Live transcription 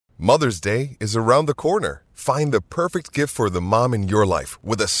Mother's Day is around the corner. Find the perfect gift for the mom in your life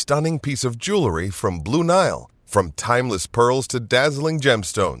with a stunning piece of jewelry from Blue Nile. From timeless pearls to dazzling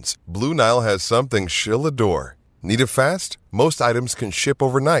gemstones, Blue Nile has something she'll adore. Need it fast? Most items can ship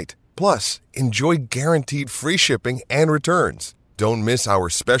overnight. Plus, enjoy guaranteed free shipping and returns. Don't miss our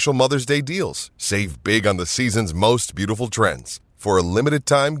special Mother's Day deals. Save big on the season's most beautiful trends. For a limited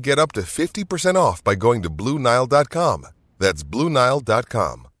time, get up to 50% off by going to BlueNile.com. That's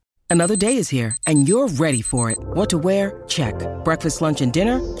BlueNile.com. Another day is here, and you're ready for it. What to wear? Check. Breakfast, lunch, and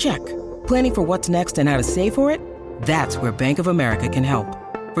dinner? Check. Planning for what's next and how to save for it? That's where Bank of America can help.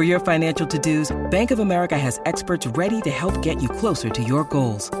 For your financial to-dos, Bank of America has experts ready to help get you closer to your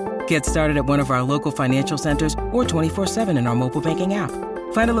goals. Get started at one of our local financial centers or 24/7 in our mobile banking app.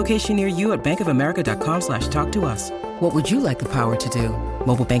 Find a location near you at bankofamerica.com/talktous. What would you like the power to do?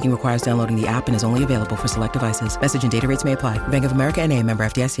 Mobile banking requires downloading the app and is only available for select devices. Message and data rates may apply. Bank of America N.A., member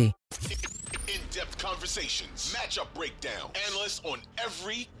FDIC. In-depth conversations, matchup breakdown, analysts on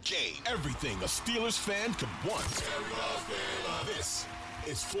every game. Everything a Steelers fan could want. This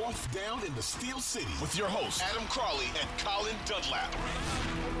is Fourth Down in the Steel City with your hosts, Adam Crawley and Colin Dunlap.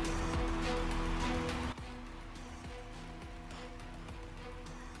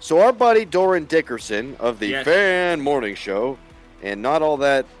 So our buddy Doran Dickerson of the Fan Morning Show, and not all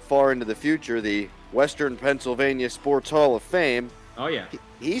that far into the future, the Western Pennsylvania Sports Hall of Fame. Oh, yeah.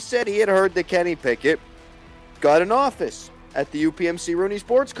 He said he had heard that Kenny Pickett got an office at the UPMC Rooney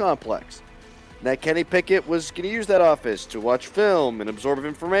Sports Complex. And that Kenny Pickett was going to use that office to watch film and absorb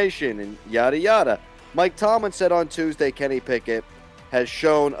information and yada yada. Mike Tomlin said on Tuesday Kenny Pickett has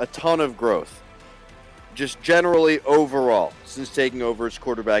shown a ton of growth, just generally overall, since taking over as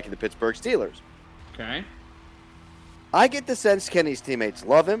quarterback of the Pittsburgh Steelers. Okay. I get the sense Kenny's teammates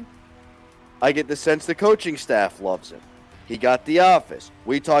love him. I get the sense the coaching staff loves him. He got the office.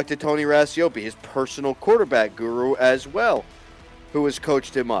 We talked to Tony Rasiopi, his personal quarterback guru as well, who has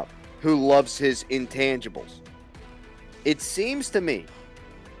coached him up, who loves his intangibles. It seems to me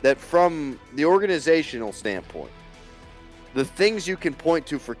that from the organizational standpoint, the things you can point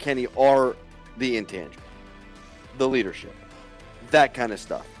to for Kenny are the intangible, the leadership, that kind of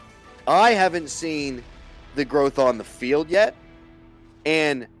stuff. I haven't seen the growth on the field yet,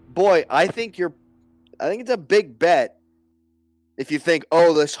 and boy, I think it's a big bet if you think,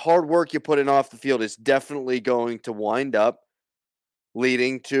 oh, this hard work you put in off the field is definitely going to wind up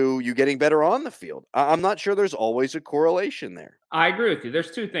leading to you getting better on the field. I'm not sure there's always a correlation there. I agree with you.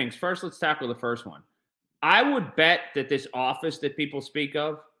 There's two things. First, let's tackle the first one. I would bet that this office that people speak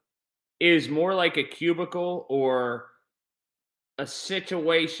of is more like a cubicle or a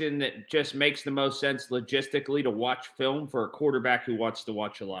situation that just makes the most sense logistically to watch film for a quarterback who wants to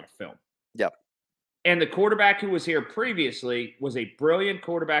watch a lot of film. Yep. And the quarterback who was here previously was a brilliant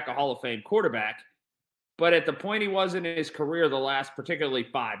quarterback, a Hall of Fame quarterback, but at the point he was in his career, the last particularly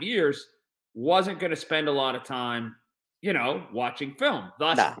 5 years, wasn't going to spend a lot of time, watching film.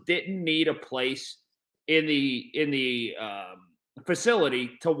 Thus, didn't need a place in the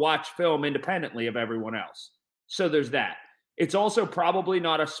facility to watch film independently of everyone else. So there's that. It's also probably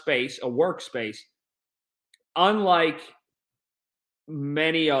not a workspace, unlike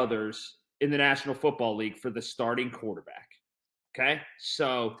many others in the National Football League for the starting quarterback. Okay?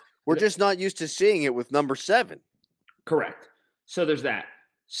 So we're just not used to seeing it with number 7. Correct. So there's that.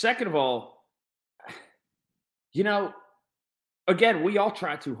 Second of all, again, we all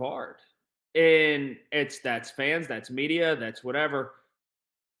try too hard. And that's fans, that's media, that's whatever.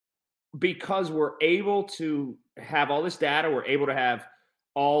 Because we're able to have all this data, we're able to have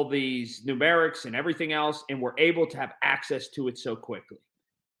all these numerics and everything else, and we're able to have access to it so quickly.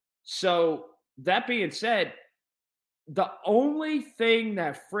 So that being said, the only thing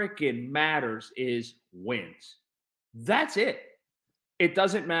that freaking matters is wins. That's it. It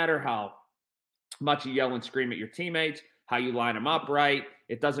doesn't matter how much you yell and scream at your teammates, how you line them up right.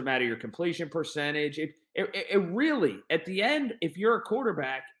 It doesn't matter your completion percentage. It really, at the end, if you're a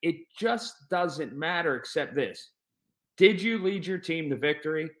quarterback, it just doesn't matter except this. Did you lead your team to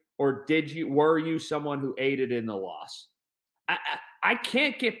victory, or were you someone who aided in the loss? I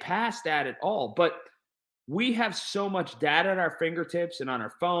can't get past that at all, but we have so much data at our fingertips and on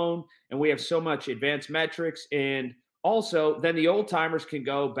our phone, and we have so much advanced metrics, and also then the old timers can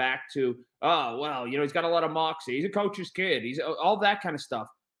go back to, oh, well, he's got a lot of moxie. He's a coach's kid. He's all that kind of stuff.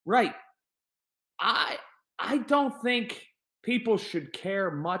 Right. I don't think people should care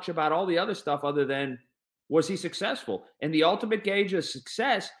much about all the other stuff other than, was he successful? And the ultimate gauge of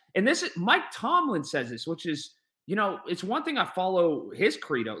success, and this is Mike Tomlin says this, which is, it's one thing I follow his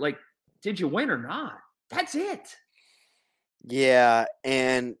credo. Like, did you win or not? That's it. Yeah,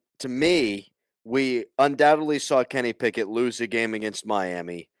 and to me, we undoubtedly saw Kenny Pickett lose a game against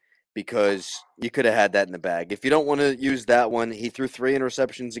Miami because you could have had that in the bag. If you don't want to use that one, he threw 3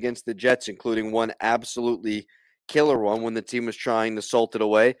 interceptions against the Jets, including one absolutely killer one when the team was trying to salt it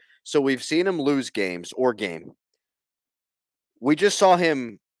away. So we've seen him lose games or game. We just saw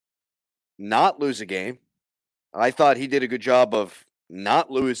him not lose a game. I thought he did a good job of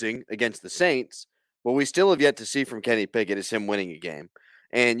not losing against the Saints. What we still have yet to see from Kenny Pickett is him winning a game.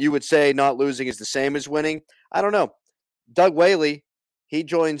 And you would say not losing is the same as winning. I don't know. Doug Whaley, he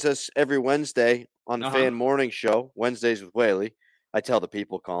joins us every Wednesday on the Fan Morning Show, Wednesdays with Whaley. I tell the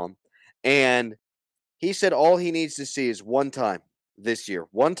people, call him. And he said all he needs to see is one time this year,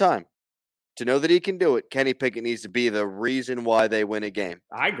 one time, to know that he can do it. Kenny Pickett needs to be the reason why they win a game.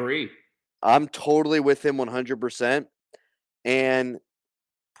 I agree. I'm totally with him 100%. And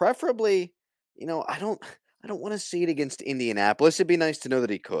preferably, I don't want to see it against Indianapolis. It'd be nice to know that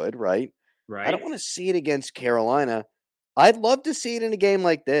he could, right? Right. I don't want to see it against Carolina. I'd love to see it in a game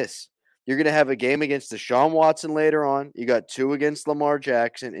like this. You're going to have a game against Deshaun Watson later on. You got 2 against Lamar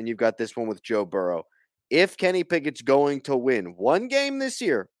Jackson, and you've got this one with Joe Burrow. If Kenny Pickett's going to win one game this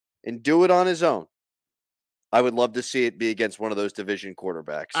year and do it on his own, I would love to see it be against one of those division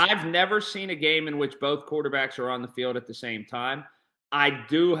quarterbacks. I've never seen a game in which both quarterbacks are on the field at the same time. I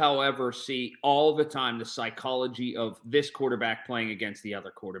do, however, see all the time the psychology of this quarterback playing against the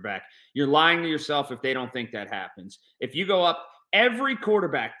other quarterback. You're lying to yourself if they don't think that happens. If you go up, every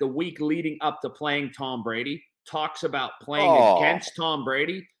quarterback the week leading up to playing Tom Brady talks about playing against Tom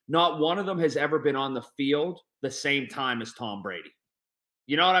Brady. Not one of them has ever been on the field the same time as Tom Brady.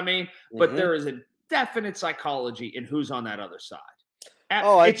 You know what I mean? Mm-hmm. But there is a definite psychology in who's on that other side.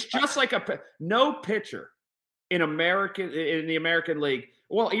 It's just like no pitcher in the American League.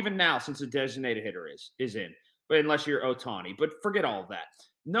 Well, even now, since the designated hitter is in, but unless you're Ohtani. But forget all of that.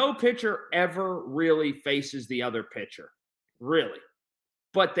 No pitcher ever really faces the other pitcher, really.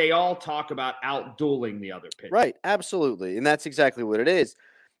 But they all talk about out-dueling the other pitcher. Right, absolutely. And that's exactly what it is.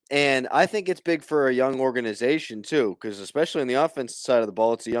 And I think it's big for a young organization, too, because especially on the offensive side of the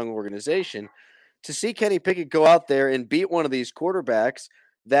ball, it's a young organization. To see Kenny Pickett go out there and beat one of these quarterbacks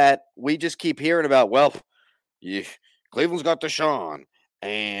that we just keep hearing about, Cleveland's got Deshaun,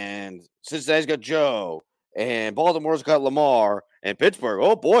 and Cincinnati's got Joe, and Baltimore's got Lamar, and Pittsburgh,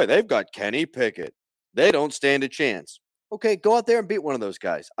 oh boy, they've got Kenny Pickett. They don't stand a chance. Okay, go out there and beat one of those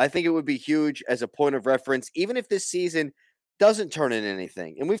guys. I think it would be huge as a point of reference, even if this season doesn't turn in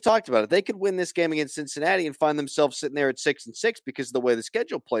anything. And we've talked about it. They could win this game against Cincinnati and find themselves sitting there at 6-6 because of the way the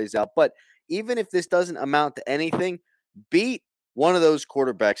schedule plays out. But even if this doesn't amount to anything, beat one of those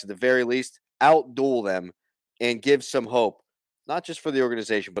quarterbacks at the very least, out-duel them, and give some hope, not just for the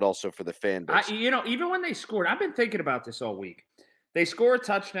organization, but also for the fan base. Even when they scored, I've been thinking about this all week. They score a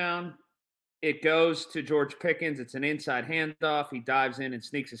touchdown. It goes to George Pickens. It's an inside handoff. He dives in and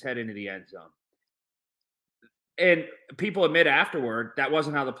sneaks his head into the end zone. And people admit afterward that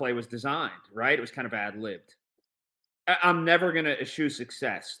wasn't how the play was designed, right? It was kind of ad-libbed. I'm never going to eschew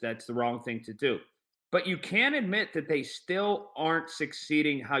success. That's the wrong thing to do. But you can admit that they still aren't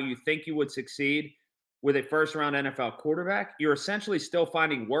succeeding how you think you would succeed with a first-round NFL quarterback. You're essentially still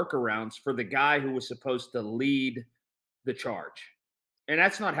finding workarounds for the guy who was supposed to lead the charge. And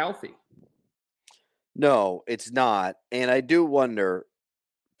that's not healthy. No, it's not. And I do wonder,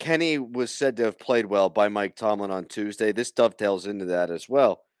 Kenny was said to have played well by Mike Tomlin on Tuesday. This dovetails into that as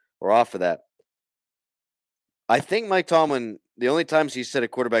well, or off of that. I think Mike Tomlin, the only times he said a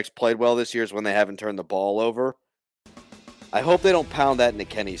quarterback's played well this year is when they haven't turned the ball over. I hope they don't pound that into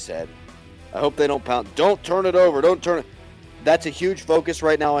Kenny's head. I hope they don't turn it over, don't turn it. That's a huge focus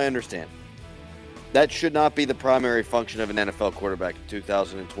right now, I understand. That should not be the primary function of an NFL quarterback in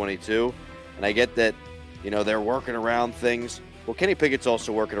 2022. And I get that, they're working around things. Well, Kenny Pickett's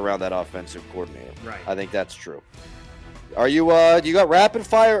also working around that offensive coordinator. Right. I think that's true. Are you, do you got rapid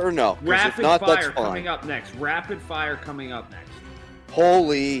fire or no? Rapid fire coming up next. Rapid fire coming up next.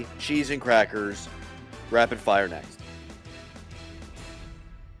 Holy cheese and crackers. Rapid fire next.